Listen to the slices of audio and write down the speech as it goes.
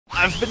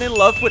I've been in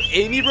love with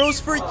Amy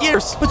Rose for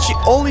years, but she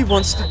only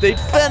wants to date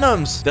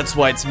Venoms. That's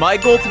why it's my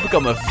goal to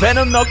become a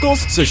Venom Knuckles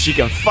so she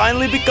can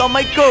finally become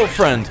my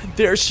girlfriend.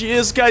 There she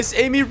is, guys,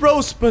 Amy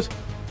Rose, but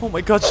oh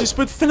my god, she's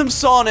with Venom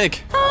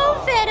Sonic.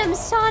 Oh, Venom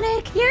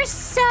Sonic, you're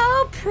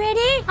so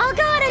pretty. I'll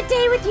go on a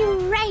date with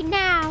you right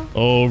now.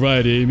 All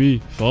right,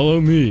 Amy,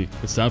 follow me.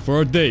 It's time for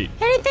our date.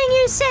 Anything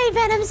you say,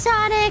 Venom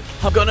Sonic.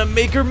 I'm gonna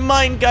make her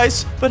mine,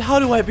 guys, but how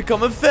do I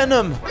become a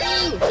Venom? Blue,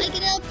 I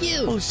can help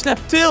you. Holy snap,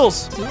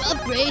 Tails. To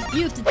upgrade,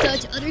 you have to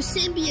touch other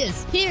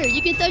symbiotes. Here,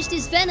 you can touch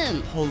this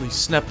Venom. Holy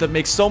snap, that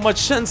makes so much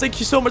sense. Thank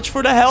you so much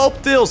for the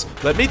help, Tails.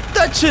 Let me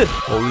touch it.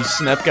 Holy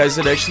snap, guys,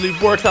 it actually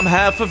worked. I'm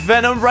half a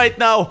Venom right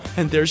now.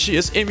 And there she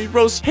is, Amy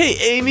Rose. Hey,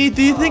 Amy,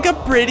 do you think I'm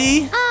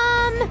pretty?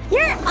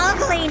 You're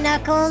ugly,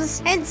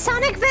 Knuckles. And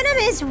Sonic Venom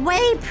is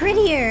way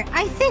prettier.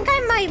 I think I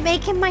might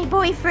make him my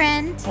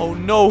boyfriend. Oh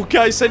no,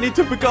 guys, I need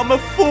to become a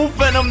full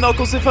Venom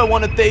Knuckles if I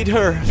want to date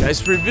her.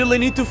 Guys, we really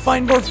need to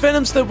find more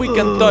Venoms that we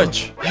can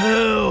touch.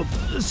 Help!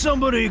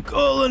 Somebody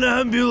call an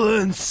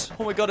ambulance.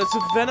 Oh my god, it's a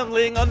Venom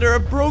laying under a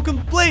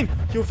broken plane.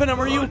 Yo, Venom,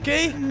 are you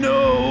okay?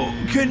 No,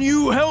 can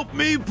you help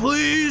me,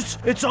 please?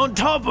 It's on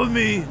top of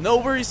me. No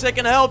worries, I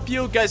can help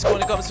you. Guys, go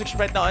in the comment section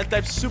right now and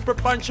type Super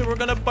Punch and we're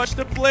gonna punch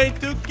the plane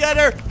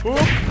together.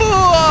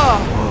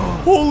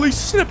 Holy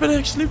snap, it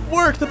actually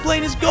worked. The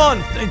plane is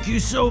gone. Thank you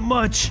so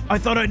much. I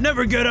thought I'd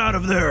never get out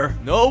of there.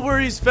 No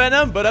worries,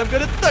 Venom, but I'm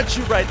gonna touch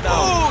you right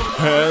now.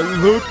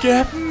 And look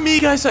at me,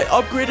 guys. I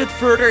upgraded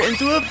further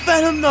into a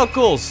Venom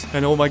Knuckles.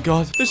 And oh my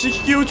god, there's a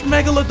huge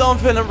Megalodon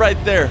Venom right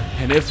there.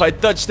 And if I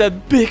touch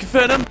that big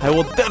Venom, I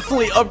will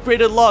definitely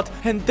upgrade a lot.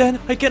 And then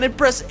I can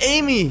impress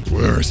Amy.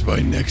 Where's my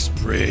next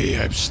prey?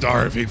 I'm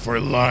starving for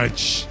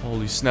lunch.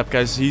 Holy snap,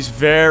 guys. He's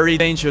very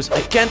dangerous.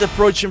 I can't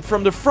approach him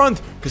from the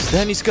front, because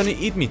then he's gonna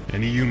eat me.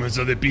 Any humans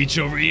on the beach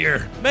over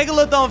here?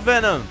 Megalodon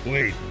Venom.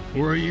 Wait,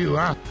 who are you,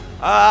 huh?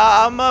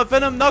 I'm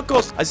Venom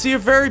Knuckles. I see a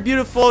very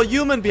beautiful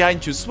human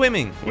behind you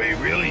swimming. Wait,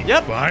 really?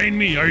 Yep. Behind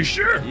me, are you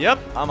sure? Yep,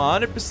 I'm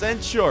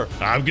 100% sure.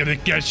 I'm gonna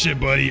catch you,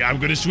 buddy. I'm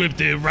gonna swim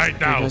to him right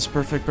now. Okay, that's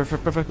perfect.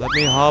 Let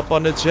me hop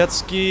on the jet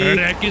ski. Where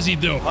the heck is he,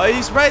 though? Oh,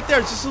 he's right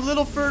there, just a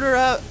little further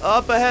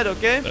up ahead,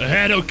 okay?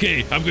 Ahead,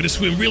 okay. I'm gonna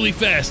swim really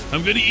fast.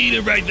 I'm gonna eat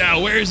him right now.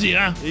 Where is he,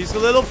 huh? He's a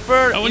little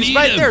further. He's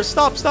right there.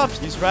 Stop.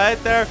 He's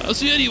right there. I'll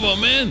see anyone,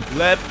 man.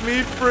 Let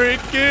me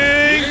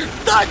freaking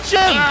touch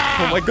him.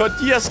 Oh my god,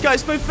 yes,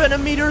 guys, my Venom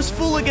meter is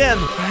full again.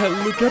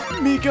 And look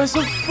at me, guys,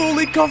 I'm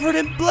fully covered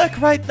in black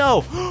right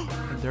now.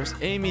 And there's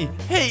Amy.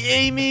 Hey,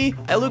 Amy,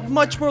 I look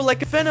much more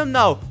like a Venom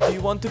now. Do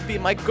you want to be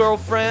my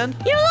girlfriend?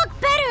 You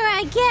look better,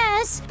 I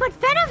guess. But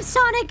Venom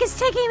Sonic is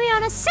taking me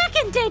on a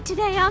second date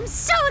today. I'm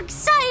so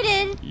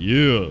excited.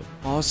 Yeah.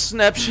 Oh,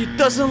 snap, she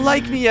doesn't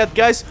like me yet,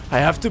 guys. I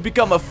have to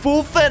become a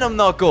full Venom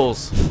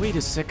Knuckles. Wait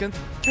a second.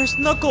 There's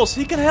Knuckles.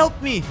 He can help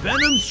me.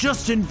 Venom's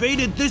just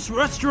invaded this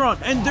restaurant,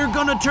 and they're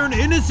gonna turn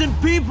innocent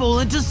people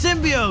into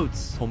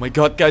symbiotes. Oh my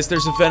god, guys,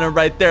 there's a Venom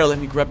right there. Let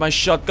me grab my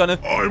shotgun.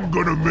 I'm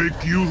gonna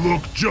make you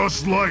look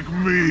just like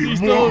me. Please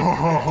don't.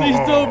 Please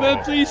don't,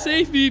 man. Please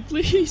save me.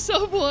 Please,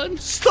 someone.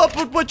 Stop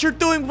with what you're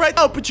doing right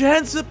now. Put your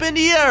hands up in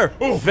the air.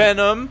 Oh.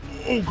 Venom.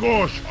 Oh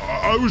gosh,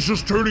 I was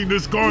just turning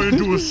this guy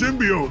into a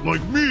symbiote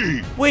like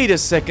me. Wait a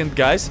second,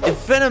 guys. If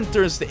Venom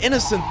turns the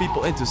innocent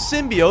people into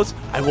symbiotes,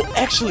 I will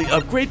actually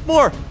upgrade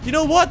more. You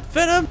know what,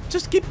 Venom?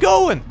 Just keep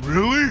going.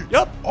 Really?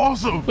 Yep.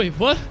 Awesome. Wait,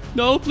 what?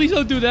 No, please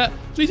don't do that.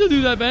 Please don't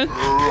do that, man.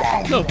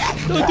 No,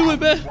 don't do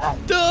it, man.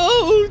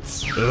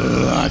 Don't.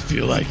 I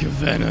feel like a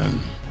Venom.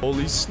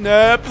 Holy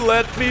snap,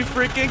 let me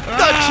freaking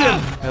touch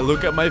him. And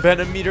look at my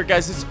Venom meter,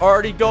 guys. It's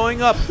already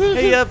going up.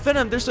 Hey,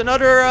 Venom, there's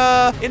another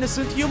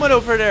innocent human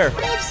over there.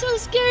 I'm so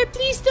scared.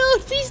 Please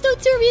don't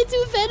turn me into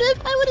a Venom.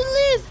 I want to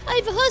live. I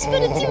have a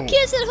husband and 2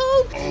 kids at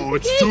home. Oh,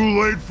 it's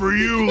too late for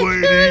you,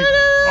 lady.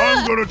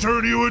 I'm gonna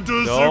turn you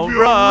into a Don't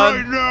symbiote run.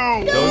 right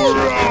now. Don't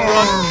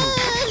run.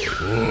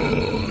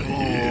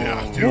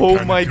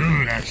 Oh my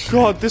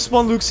god, this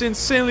one looks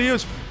insanely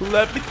huge.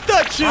 Let me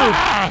touch you.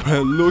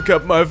 And look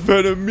at my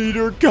Venom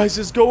meter, guys.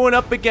 It's going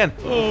up again.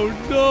 Oh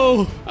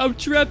no, I'm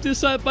trapped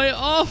inside my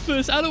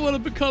office. I don't want to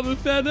become a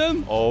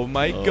Venom. Oh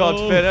my god,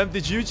 Venom,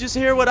 did you just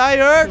hear what I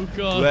heard? Oh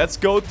god. Let's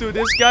go to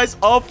this guy's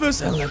office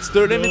and let's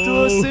turn him into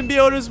a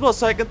symbiote as well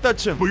so I can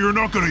touch him. But you're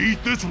not gonna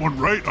eat this one,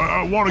 right?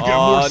 I want to get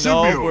more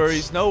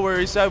symbiotes. No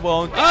worries, I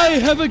won't. I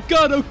have a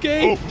gun,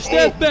 okay?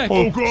 Step back.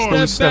 Oh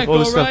god. Step back,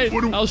 alright?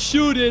 What do- I'll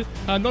shoot it.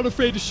 I'm not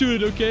afraid to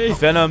shoot it, okay?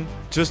 Venom,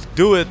 just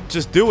do it.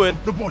 Just do it.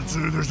 But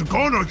there's a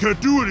gun. I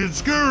can't do it. It's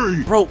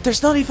scary. Bro,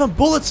 there's not even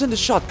bullets in the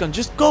shotgun.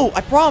 Just go,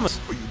 I promise.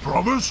 You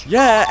promise?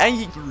 Yeah, and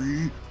you...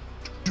 3,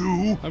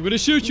 2, I'm gonna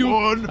shoot you.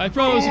 1. I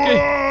promise, okay?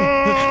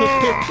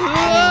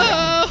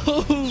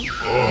 Oh,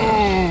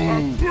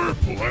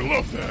 purple. I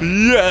love that.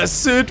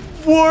 Yes, it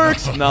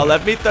worked. Now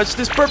let me touch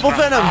this purple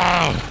Venom.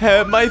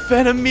 My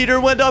Venom meter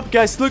went up,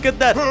 guys. Look at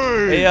that.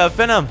 Hey,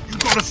 Venom. You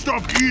gotta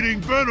stop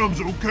eating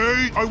Venoms,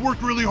 okay? I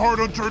worked really hard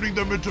on turning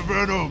them into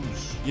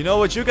Venoms. you know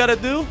what you gotta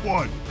do?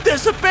 What?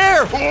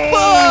 Disappear!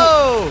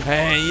 Whoa!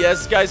 And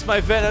yes, guys,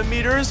 my venom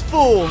meter is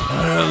full.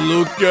 And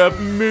look at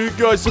me,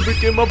 guys. I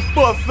became a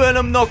buff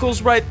Venom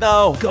Knuckles right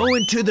now. Go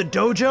into the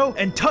dojo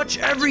and touch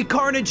every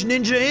Carnage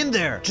Ninja in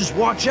there. Just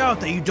watch out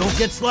that you don't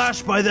get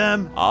slashed by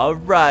them.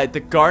 Alright,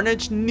 the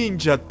Carnage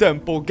Ninja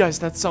Temple. Guys,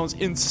 that sounds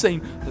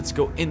insane. Let's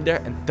go in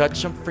there and touch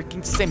some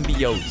freaking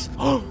symbiotes.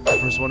 The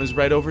first one is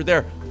right over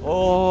there.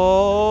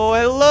 Oh,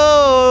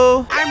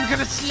 hello. I'm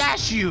gonna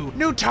slash you.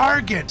 New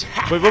target.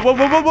 Wait,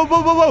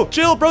 whoa.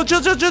 Chill, bro.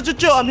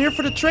 Chill. I'm here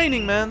for the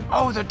training, man.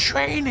 Oh, the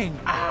training.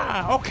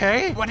 Ah,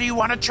 okay. What do you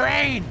want to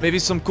train? Maybe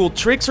some cool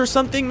tricks or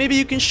something. Maybe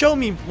you can show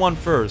me one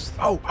first.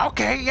 Oh,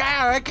 okay.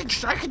 Yeah, I can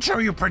show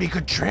you a pretty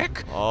good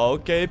trick.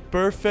 Okay,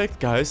 perfect,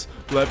 guys.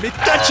 Let me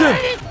touch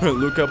him.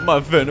 Look at my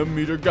venom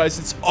meter, guys.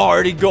 It's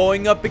already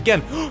going up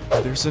again.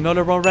 There's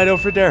another one right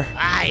over there.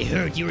 I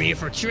heard you were here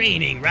for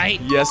training,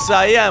 right? Yes,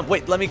 I am.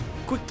 Wait, let me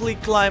quickly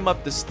climb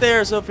up the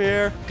stairs over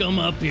here. Come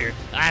up here.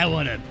 I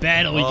want to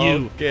battle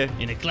you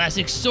in a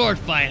classic sword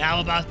fight. How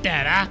about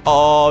that, huh?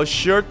 Oh,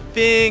 sure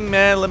thing,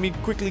 man. Let me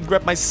quickly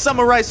grab my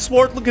samurai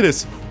sword. Look at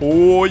this.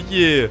 Oh,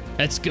 yeah.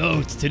 Let's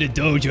go to the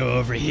dojo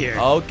over here.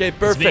 Okay,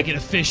 perfect. Let's make it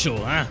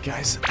official, huh?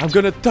 Guys, I'm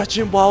gonna touch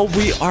him while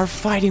we are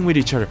fighting with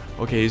each other.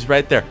 Okay, he's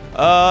right there.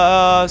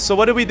 So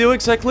what do we do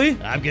exactly?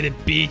 I'm gonna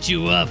beat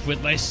you up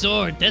with my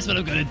sword. That's what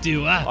I'm gonna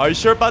do, huh? Are you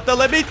sure about that?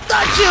 Let me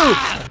touch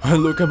you!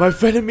 Look at my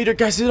venom meter,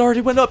 guys. It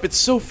already went up. It's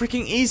so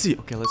freaking easy.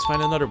 Okay, let's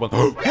find another one.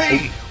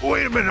 Hey,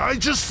 wait a minute. I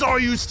just saw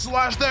you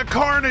slash that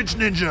Carnage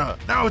Ninja.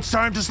 Now it's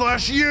time to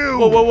slash you.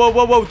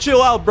 Whoa.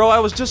 Chill out, bro. I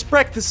was just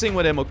practicing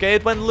with him, okay?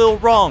 It went a little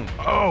wrong.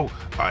 Oh,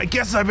 I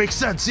guess that makes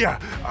sense. Yeah,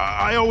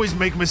 I always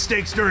make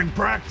mistakes during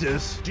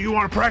practice. Do you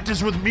want to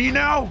practice with me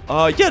now?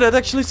 Yeah, that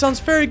actually sounds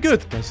very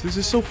good. Guys, this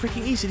is so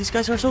freaking easy. These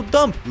guys are so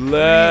dumb.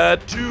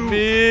 Let 3, 2,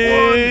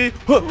 me...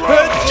 1,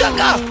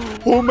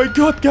 Oh my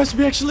god, guys,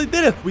 we actually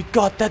did it. We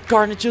got that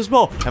Carnage as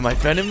well. And my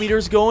venom meter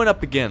is going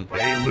up again.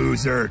 Hey,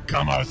 loser,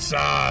 come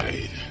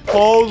outside.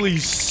 Holy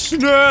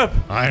snap.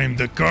 I'm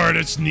the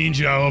Carnage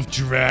Ninja of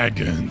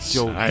Dragons.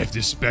 Yo. I have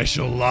this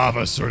special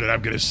lava sword that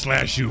I'm gonna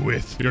slash you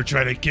with. You're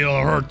trying to kill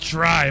our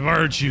tribe,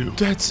 aren't you?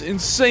 That's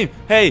insane.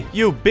 Hey,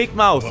 you, Big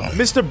Mouth. What?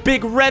 Mr.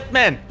 Big Red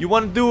Man. You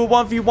want to do a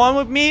 1v1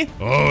 with me?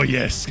 Oh,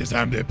 yes, because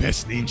I'm the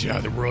best ninja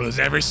the world has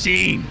ever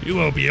seen. You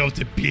won't be able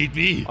to beat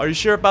me. Are you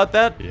sure about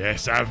that?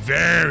 Yes, I'm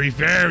very,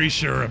 very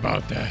sure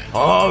about that.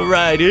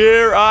 Alright,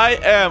 here I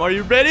am. Are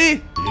you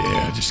ready?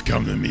 Yeah, just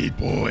come to me,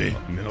 boy,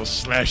 and then I'll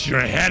slash your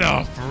head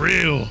off for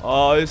real.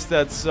 Oh, is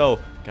that so?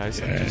 Guys,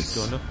 I'm just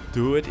Yes. gonna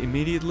do it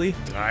immediately.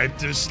 Time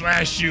to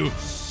slash you.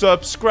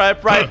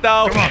 Subscribe right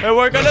now, come on. and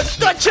we're gonna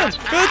touch him!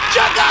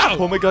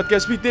 Oh my god,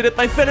 guys, we did it.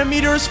 My venom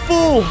meter is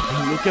full.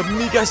 And look at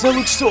me, guys. I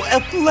look so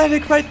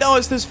athletic right now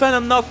as this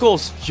Venom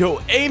Knuckles. Yo,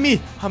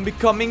 Amy, I'm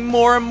becoming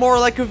more and more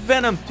like a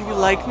Venom. Do you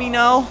like me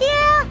now?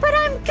 Yeah, but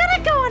I'm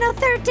gonna go on a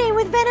third date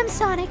with Venom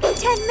Sonic in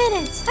 10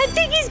 minutes. I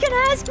think he's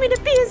gonna ask me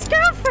to be his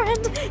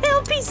girlfriend.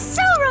 It'll be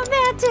so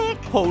romantic.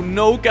 Oh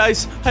no,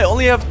 guys. I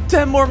only have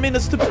 10 more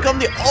minutes to become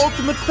the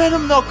ultimate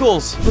Venom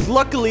Knuckles. But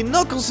luckily,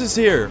 Knuckles is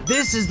here.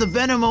 This is the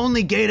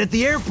Venom-only gate at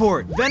the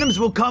airport. Venoms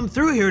will come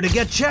through here to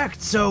get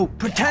checked, so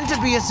pretend to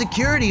be a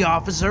security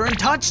officer and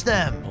touch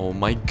them. Oh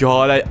my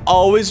god, I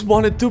always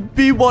wanted to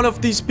be one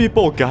of these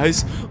people,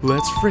 guys.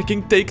 Let's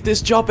freaking take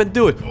this job and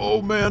do it.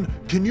 Oh, man,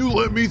 can you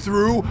let me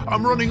through?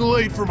 I'm running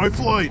late for my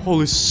flight.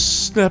 Holy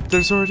snap,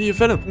 there's already a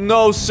Venom.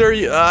 No, sir,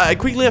 I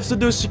quickly have to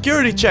do a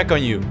security check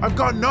on you. I've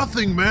got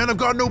nothing, man. I've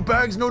got no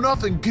bags, no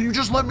nothing. Can you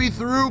just let me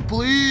through,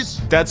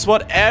 please? That's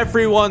what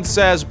everyone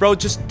says, bro.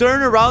 Just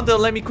turn around and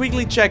let me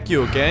quickly check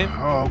you, okay?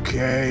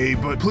 Okay,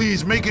 but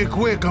please make it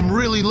quick. I'm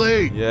really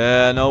late.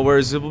 Yeah, no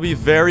worries. It will be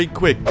very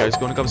quick. Guys,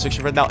 go in the comment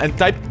section right now and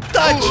type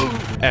touch.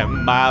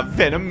 And my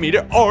venom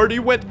meter already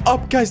went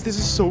up, guys. This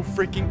is so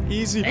freaking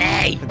easy.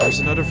 Hey! And there's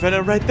another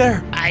Venom right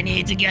there. I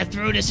need to get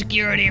through the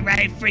security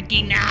right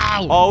freaking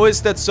now. Oh,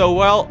 is that so?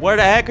 Well, where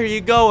the heck are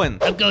you going?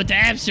 I'm going to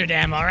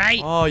Amsterdam,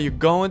 alright? Oh, you're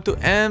going to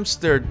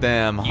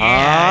Amsterdam, huh?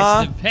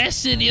 Yeah, it's the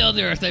best city on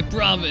earth, I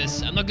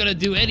promise. I'm not gonna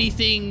do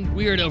anything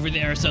weird over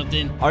there or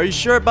something. Are you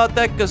sure about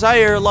that? Because I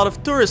hear a lot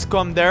of tourists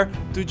come there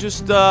to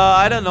just,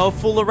 I don't know,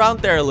 fool around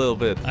there a little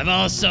bit. I've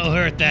also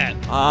heard that.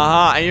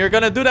 Uh-huh, and you're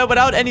gonna do that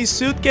without any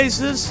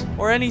suitcases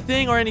or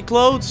anything or any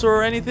clothes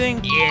or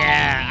anything?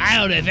 Yeah, I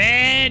don't have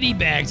any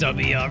bags on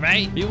me,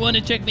 alright? You want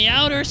to check me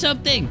out or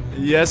something?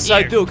 Yes, I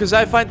Here. do, because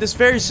I find this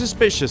very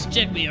suspicious.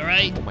 Check me,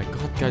 alright? Oh my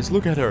god, guys,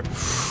 look at her.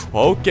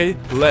 Okay,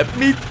 let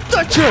me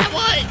touch her.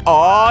 What?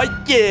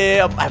 Oh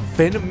yeah, my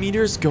venom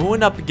meter is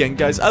going up again,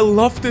 guys. I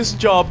love this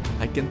job.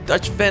 I can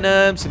touch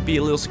venoms and be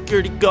a little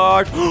security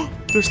guard.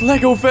 There's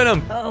Lego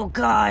Venom. Oh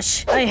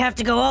gosh, I have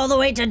to go all the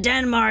way to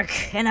Denmark,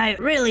 and I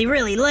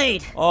really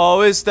late.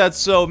 Oh, is that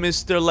so,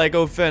 Mr.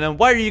 Lego Venom?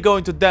 Why are you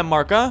going to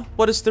Denmark, huh?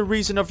 What is the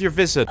reason of your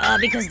visit?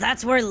 Because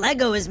that's where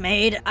Lego is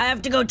made. I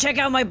have to go check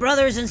out my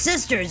brothers and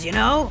sisters, you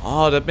know?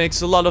 Oh, that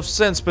makes a lot of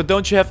sense, but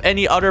don't you have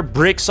any other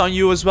bricks on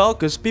you as well?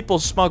 Because people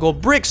smuggle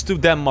bricks to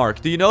Denmark.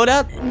 Do you know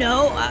that?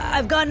 No,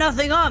 I've got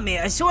nothing on me.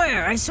 I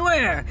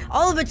swear.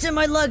 All of it's in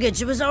my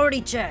luggage. It was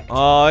already checked.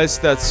 Oh, is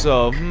that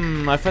so?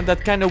 I find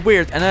that kind of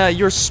weird. And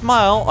your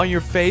smile on your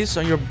face,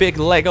 on your big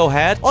Lego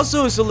head,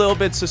 also is a little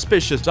bit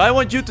suspicious. So I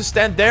want you to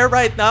stand there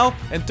right now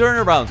and turn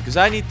around, because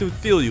I need to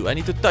feel you. I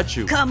need to touch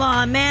you. Come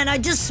on, man. I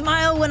just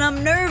smile when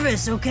I'm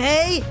nervous,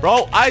 okay?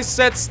 Bro, I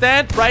said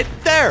stand right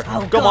there.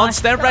 Oh, Come on,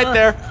 stand right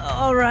there.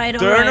 All right,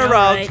 Turn around.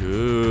 All right.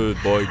 Good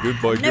boy,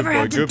 good boy, Never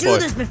had to do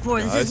this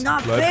before. This is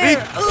not Let fair.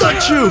 me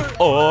touch you.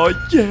 Oh,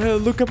 yeah.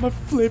 Look at my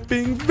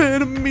flipping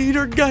Venom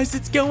meter, guys.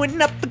 It's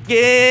going up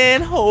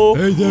again. Oh.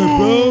 Hey there,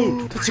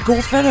 bro. That's a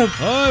gold Venom.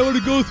 I want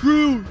to go through.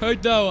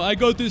 Right now, I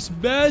got this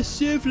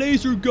massive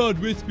laser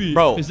gun with me.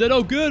 Bro. Is that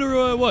all good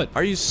or what?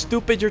 Are you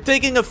stupid? You're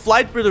taking a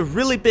flight with a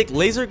really big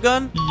laser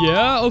gun?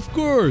 Yeah, of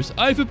course.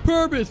 I have a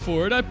permit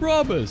for it, I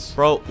promise.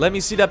 Bro, let me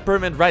see that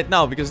permit right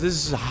now, because this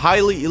is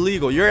highly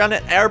illegal. You're on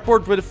an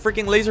airport with a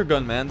freaking laser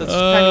gun, man. That's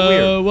kind of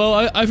weird. Well,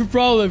 I have a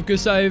problem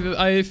because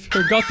I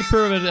forgot the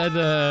permit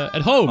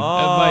at home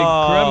at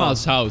my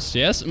grandma's house.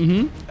 Yes.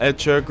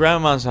 At your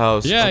grandma's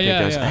house. Yeah, okay,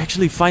 yeah, guys. yeah. I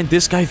actually find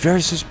this guy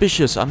very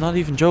suspicious. I'm not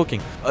even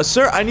joking.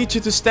 Sir, I need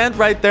you to stand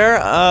right there,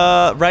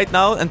 right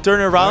now, and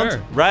turn around.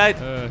 Where?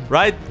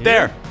 Right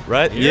there.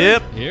 Right? Here?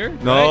 Yep. Here?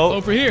 No. Right?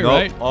 Over here, no.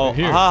 right? Oh,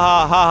 Here.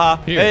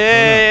 ha. Here.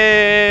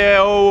 Hey,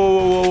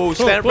 whoa.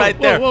 Stand right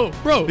there. Whoa,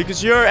 bro.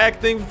 Because you're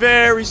acting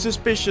very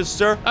suspicious,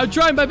 sir. I'm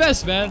trying my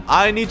best, man.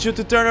 I need you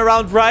to turn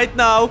around right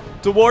now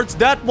towards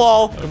that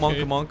wall. Come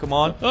Okay.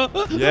 on.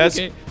 Yes.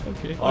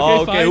 Okay,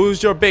 Okay, fine.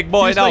 who's your big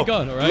boy Here's now? my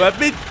gun, all right? Let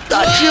me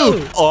touch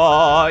you.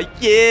 Oh,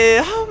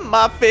 yeah.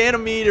 My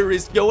Venom meter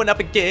is going up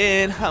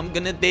again. I'm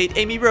gonna date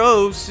Amy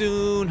Rose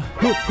soon.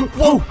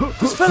 Whoa,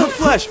 this Venom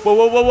Flash.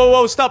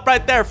 Whoa. Stop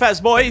right there,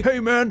 fast boy. Hey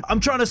man,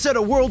 I'm trying to set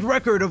a world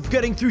record of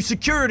getting through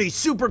security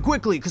super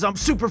quickly because I'm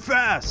super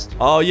fast.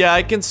 Oh, yeah,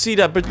 I can see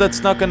that, but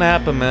that's not gonna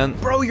happen, man.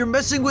 Bro, you're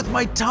messing with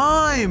my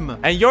time.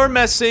 And you're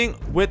messing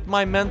with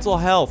my mental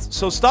health.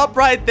 So stop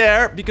right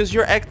there, because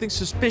you're acting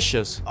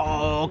suspicious.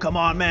 Oh, come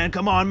on, man.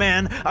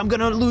 I'm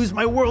gonna lose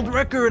my world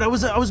record. I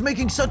was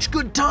making such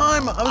good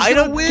time. I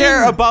don't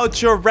care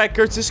about your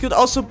records. This could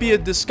also be a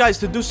disguise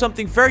to do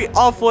something very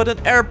awful at an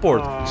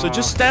airport. So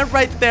just stand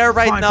right there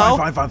Fine, now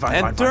fine,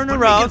 turn but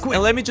make around it quick.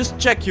 and let me just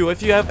check you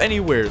if you have any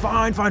weird.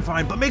 Fine.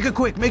 But make it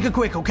quick,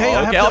 okay?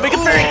 Okay, I'll make it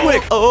very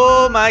quick.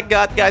 Oh my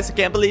god, guys, I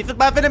can't believe that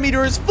my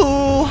Venometer is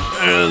full.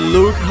 And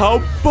look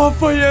how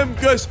buff I am,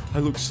 guys. I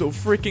look so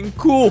freaking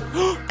cool.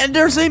 And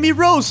there's Amy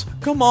Rose.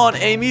 Come on,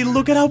 Amy,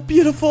 look at how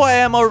beautiful I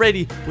am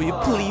already. Will you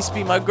please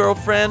be my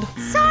girlfriend?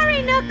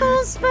 Sorry,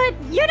 Knuckles, but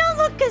you don't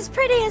look as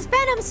pretty as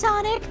Venom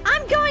Sonic.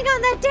 I'm going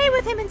on that date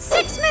with him in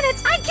 6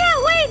 minutes. I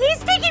can't wait. He's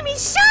taking me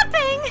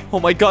shopping. Oh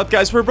my god,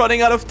 guys, we're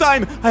running out of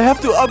time. I have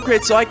to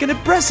upgrade so I can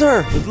impress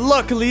her. But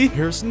luckily,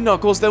 here's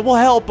Knuckles that will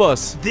help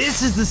us.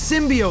 This is the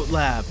symbiote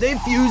lab. They've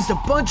fused a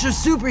bunch of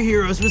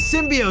superheroes with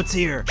symbiotes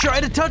here. Try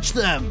to touch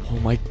them. Oh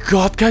my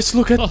god, guys,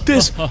 look at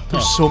this.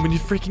 There's so many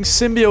freaking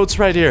symbiotes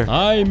right here.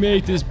 I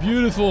made this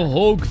beautiful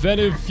Hulk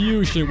Venom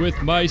fusion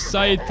with my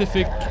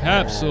scientific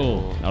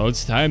capsule. Now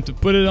it's time to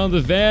put it on the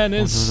van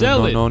and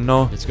sell it.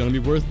 No. It's gonna be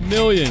worth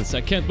millions.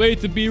 I can't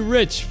wait to be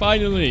rich.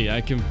 Finally,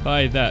 I can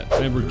buy that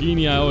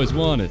Lamborghini I always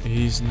wanted.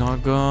 He's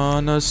not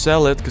gonna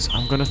sell it, because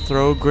I'm gonna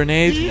throw a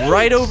grenade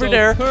right over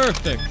there.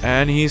 Perfect.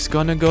 And he's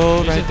gonna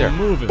go right there.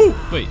 Move it.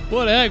 Wait,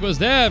 what the heck was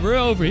that,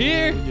 bro? Over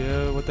here?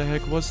 Yeah, what the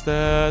heck was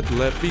that?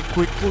 Let me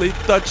quickly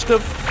touch the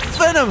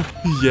Venom.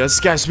 Yes,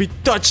 guys, we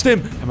touched him.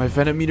 And my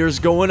Venom meter is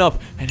going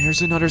up. And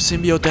here's another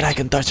symbiote that I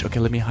can touch. Okay,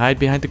 let me hide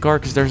behind the car,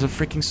 because there's a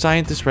freaking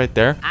scientist right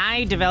there.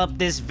 I developed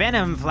this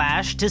Venom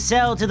Flash to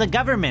sell to the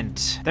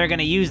government. They're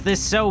gonna use this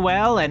so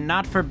well and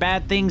not for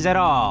bad things at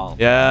all.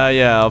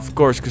 Yeah, of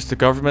course, because the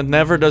government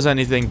never does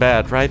anything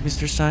bad, right,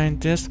 Mr.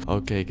 Scientist?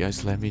 Okay,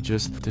 guys, let me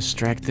just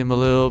distract him a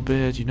little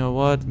bit. You know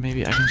what?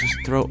 Maybe I can just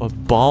throw a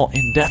ball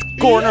in that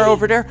corner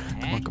over there.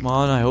 Come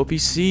on, I hope he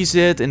sees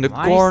it. In the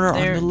corner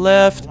on the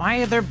left. Why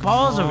are there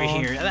balls over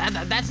here?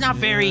 That's not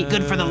very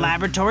good for the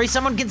laboratory.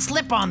 Someone can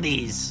slip on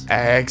these.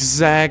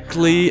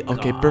 Exactly.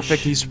 Okay,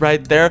 perfect. He's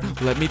right there.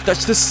 Let me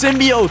touch the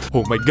symbiote.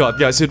 Oh my god,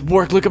 guys, it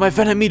worked. Look at my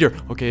Venom meter.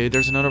 Okay,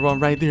 there's another one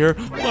right there.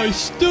 My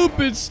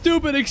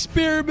stupid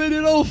experiment,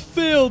 it all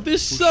failed.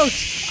 This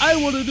sucks. I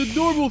wanted a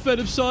normal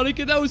Venom Sonic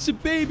and now it's a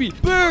baby.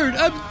 Burn,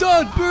 I'm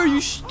done. Burn,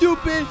 you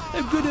stupid.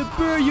 I'm gonna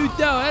burn you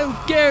down. I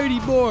don't care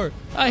anymore.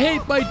 I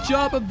hate my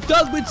job. I'm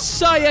done with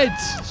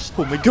science.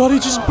 Oh my god, he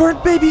just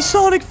burnt baby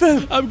Sonic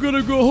Venom. I'm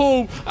gonna go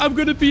home. I'm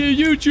gonna be a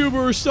YouTuber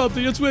or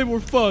something. That's way more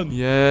fun.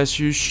 Yes,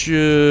 you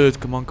should.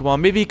 Come on, come on.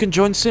 Maybe you can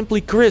join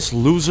Simply Chris,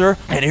 loser.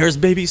 And here's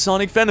baby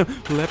Sonic Venom.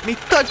 Let me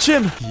touch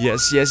him.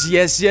 Yes, yes,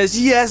 yes, yes,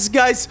 yes,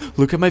 guys.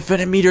 Look at my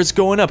Venom meters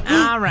going up.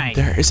 All right.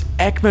 There is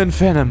Eggman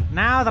Venom.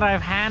 Now that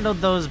I've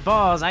handled those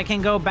balls, I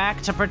can go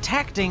back to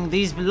protecting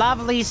these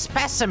lovely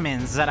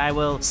specimens that I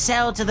will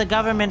sell to the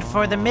government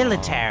for the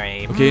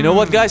military. Okay, you know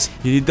what, guys?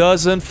 He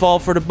doesn't fall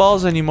for the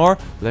balls anymore.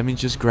 Let me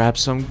just grab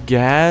some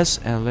gas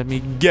and let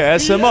me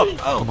gas him up.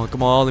 Come on,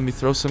 come on. Let me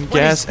throw some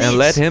gas and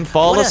let him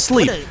fall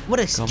asleep. What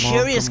a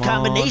curious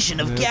combination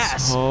of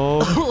gas.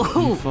 Ooh,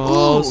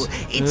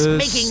 it's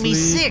making me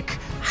sick.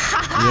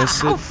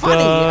 Yes, How it funny.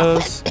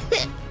 does.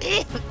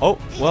 Oh,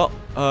 well,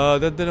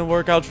 that didn't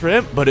work out for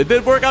him, but it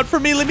did work out for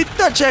me. Let me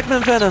touch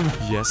Eggman Venom.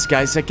 Yes,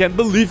 guys, I can't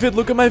believe it.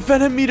 Look at my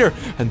Venom meter.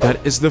 And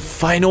that is the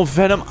final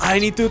Venom I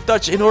need to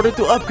touch in order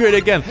to upgrade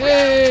again.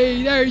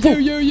 Hey, there,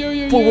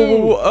 you.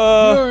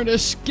 Whoa. You're an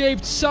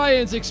escaped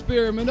science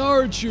experiment,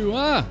 aren't you,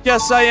 huh?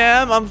 Yes, I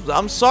am.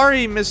 I'm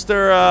sorry,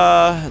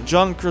 Mr.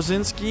 John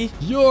Krasinski.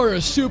 You're a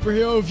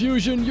superhero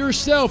fusion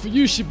yourself.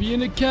 You should be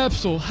in a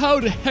capsule. How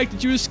the heck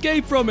did you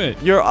escape from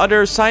it? Your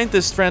other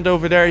scientist friend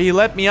over there, he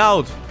let me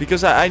out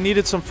because I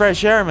needed some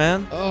fresh air,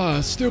 man. Oh,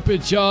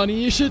 stupid Johnny.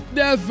 You should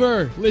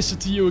never listen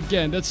to you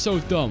again. That's so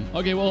dumb.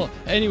 Okay, well,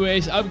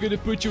 anyways, I'm gonna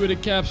put you in a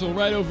capsule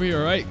right over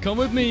here, right? Come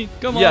with me.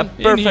 Come on. Yeah,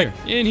 perfect.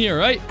 In here,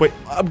 right? Wait,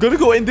 I'm gonna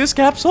go in this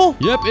capsule?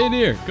 Yep, in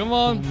here. Come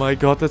on. Oh my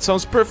god, that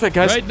sounds perfect,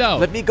 guys. Right now.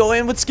 Let me go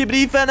in with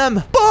Skibbity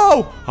Venom.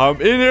 Boom!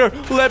 I'm in here.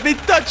 Let me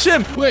touch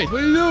him. Wait,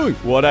 what are you doing?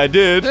 What I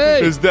did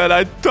is that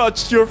I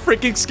touched your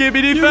freaking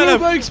Skibbity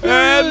Venom. My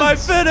experience. And my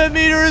Venom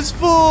meter is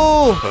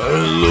full.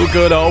 And look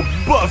at how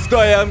buffed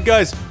I am,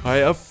 guys. I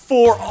have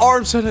 4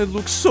 arms and I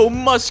look so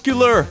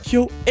muscular.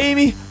 Yo,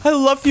 Amy, I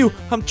love you.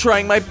 I'm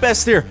trying my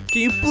best here.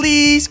 Can you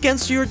please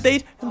cancel your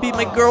date and be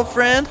my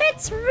girlfriend?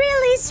 It's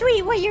really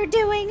sweet what you're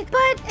doing,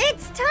 but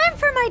it's time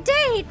for my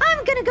date.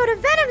 I'm gonna go to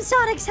Venom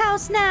Sonic's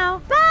house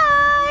now.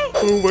 Bye!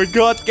 Oh my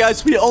god,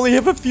 guys, we only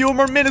have a few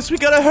more minutes. We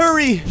gotta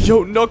hurry.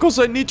 Yo, Knuckles,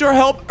 I need your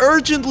help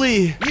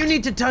urgently. You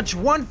need to touch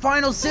one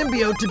final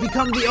symbiote to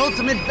become the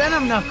ultimate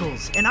Venom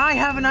Knuckles. And I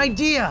have an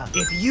idea.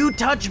 If you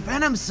touch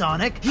Venom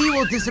Sonic, he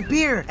will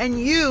disappear. And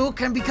you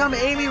can become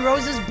Amy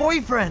Rose's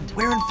boyfriend.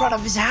 We're in front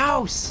of his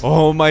house.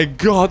 Oh my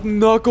god,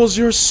 Knuckles,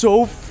 you're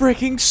so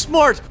freaking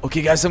smart.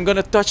 Okay, guys, I'm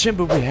gonna touch him,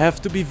 but we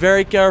have to be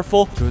very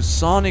careful because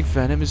Sonic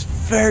Venom is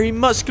very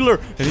muscular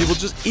and he will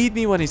just eat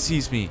me when he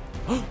sees me.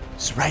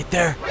 It's right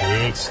there.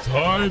 It's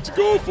time to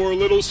go for a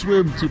little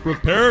swim to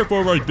prepare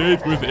for my date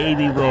with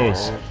Amy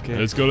Rose.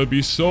 Okay. It's gonna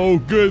be so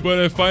good when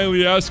I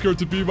finally ask her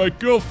to be my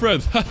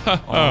girlfriend.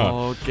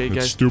 Okay, That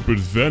guys. stupid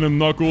Venom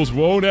Knuckles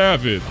won't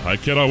have it. I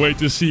cannot wait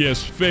to see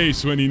his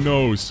face when he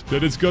knows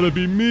that it's gonna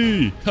be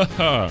me.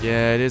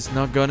 Yeah, it is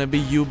not gonna be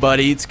you,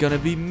 buddy. It's gonna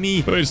be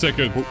me. Wait a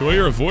second. Do I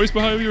hear a voice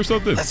behind me or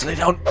something? Let's lay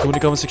down. Go in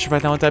the comment section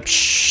right now and type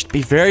shh.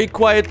 Be very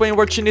quiet when you're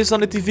watching this on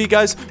the TV,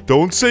 guys.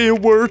 Don't say a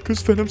word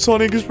because Venom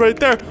Sonic is right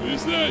there.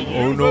 Is that you?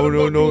 Oh no, Venom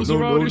no, no, Knuckles no,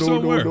 around no, here no,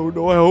 somewhere?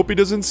 no. I hope he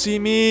doesn't see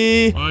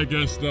me. I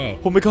guess not.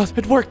 Oh my god,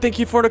 it worked. Thank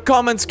you for the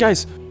comments,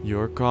 guys.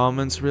 Your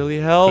comments really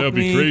helped That'd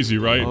me. be crazy,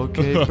 right?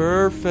 Okay,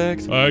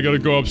 perfect. I gotta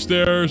go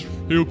upstairs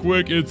real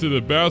quick into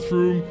the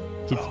bathroom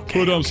to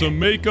put on some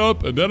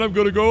makeup, and then I'm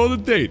gonna go on a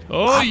date.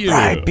 Oh, yeah.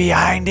 Right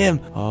behind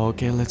him.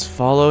 Okay, let's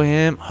follow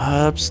him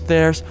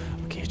upstairs.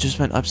 Okay, he just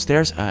went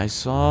upstairs. I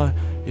saw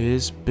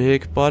his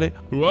big body.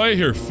 Do I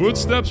hear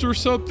footsteps or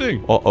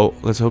something? Uh-oh,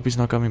 let's hope he's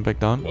not coming back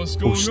down. What's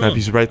going Oh, snap, on?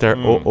 he's right there.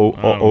 I don't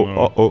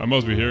know. Oh. I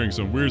must be hearing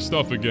some weird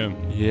stuff again.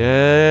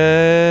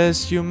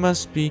 Yes, you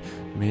must be.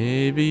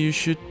 Maybe you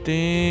should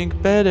think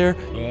better.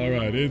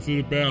 Alright, into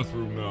the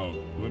bathroom now.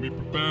 Let me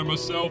prepare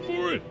myself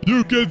for it.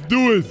 You can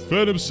do it,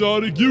 Venom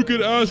Sonic. You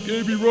can ask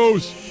Amy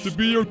Rose to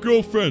be your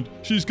girlfriend.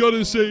 She's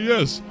gonna say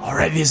yes.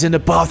 Alright, he's in the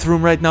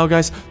bathroom right now,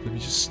 guys. Let me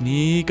just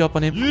sneak up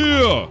on him.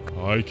 Yeah,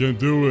 I can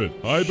do it.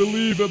 I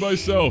believe in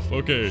myself.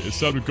 Okay, it's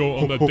time to go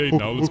on that date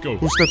now. Let's go.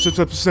 Oh,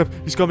 step.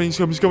 He's coming.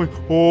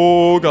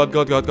 Oh,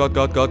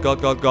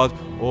 God.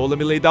 Oh, let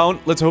me lay down.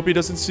 Let's hope he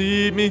doesn't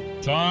see me.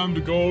 Time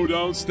to go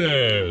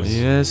downstairs.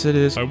 Yes, it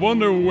is. I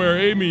wonder where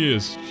Amy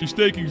is. She's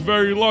taking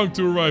very long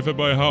to arrive at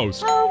my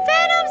house. Oh,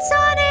 Venom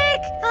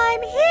Sonic!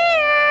 I'm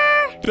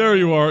here! There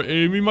you are,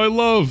 Amy, my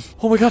love.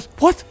 Oh my god,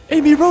 what?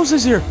 Amy Rose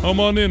is here. Come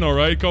on in,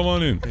 alright? Come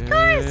on in. Of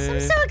course, I'm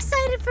so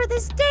excited for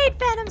this date,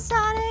 Venom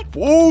Sonic.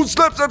 Oh,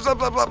 snap.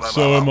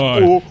 So am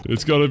I. Oh.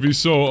 It's gonna be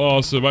so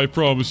awesome. I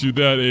promise you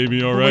that,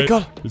 Amy, alright?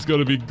 God. It's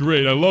gonna be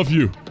great. I love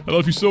you. I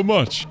love you so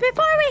much.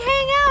 Before we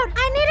hang out,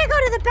 I need to go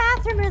to the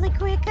bathroom really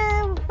quick.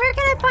 Where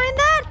can I find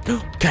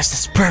that? Guys,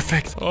 that's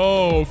perfect.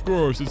 Oh, of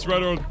course. It's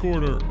right around the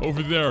corner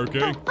over there, okay?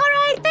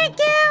 Alright, thank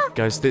you.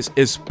 guys, this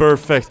is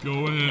perfect.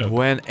 Go ahead.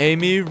 When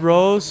Amy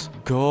Rose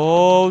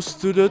goes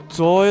to the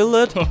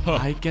toilet,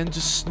 I can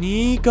just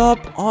sneak up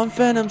on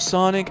Venom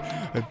Sonic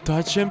and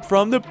touch him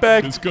from the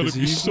back. It's gonna 'cause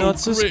be he's so not great.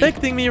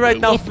 suspecting me right I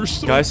now. love her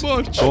so Guys,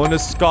 much. go in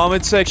the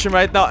comment section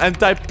right now and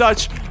type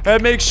touch.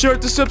 And make sure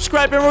to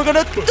subscribe and we're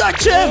gonna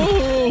touch him.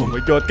 Oh my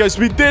god, guys,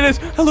 we did it.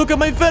 And look at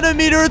my Venom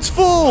meter, it's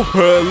full.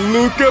 And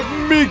look at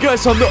me,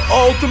 guys. I'm the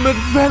ultimate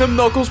Venom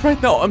Knuckles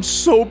right now. I'm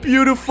so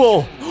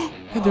beautiful.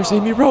 And there's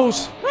Amy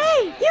Rose.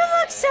 Wait, you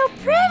look so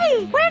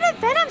pretty. Where did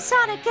Venom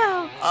Sonic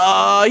go?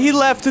 He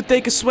left to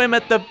take a swim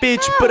at the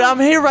beach, but I'm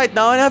here right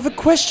now and I have a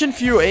question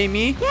for you,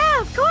 Amy.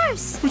 Yeah, of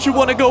course. Would you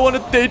want to go on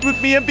a date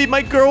with me and be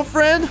my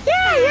girlfriend?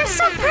 Yeah, you're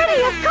so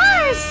pretty, of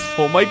course.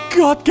 Oh my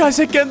god, guys,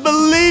 I can't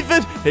believe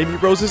it. Amy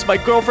Rose is my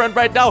girlfriend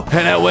right now.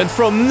 And I went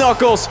from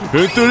Knuckles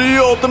into the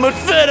ultimate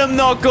Venom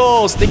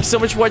Knuckles. Thank you so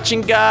much for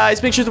watching,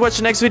 guys. Make sure to watch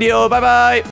the next video. Bye-bye.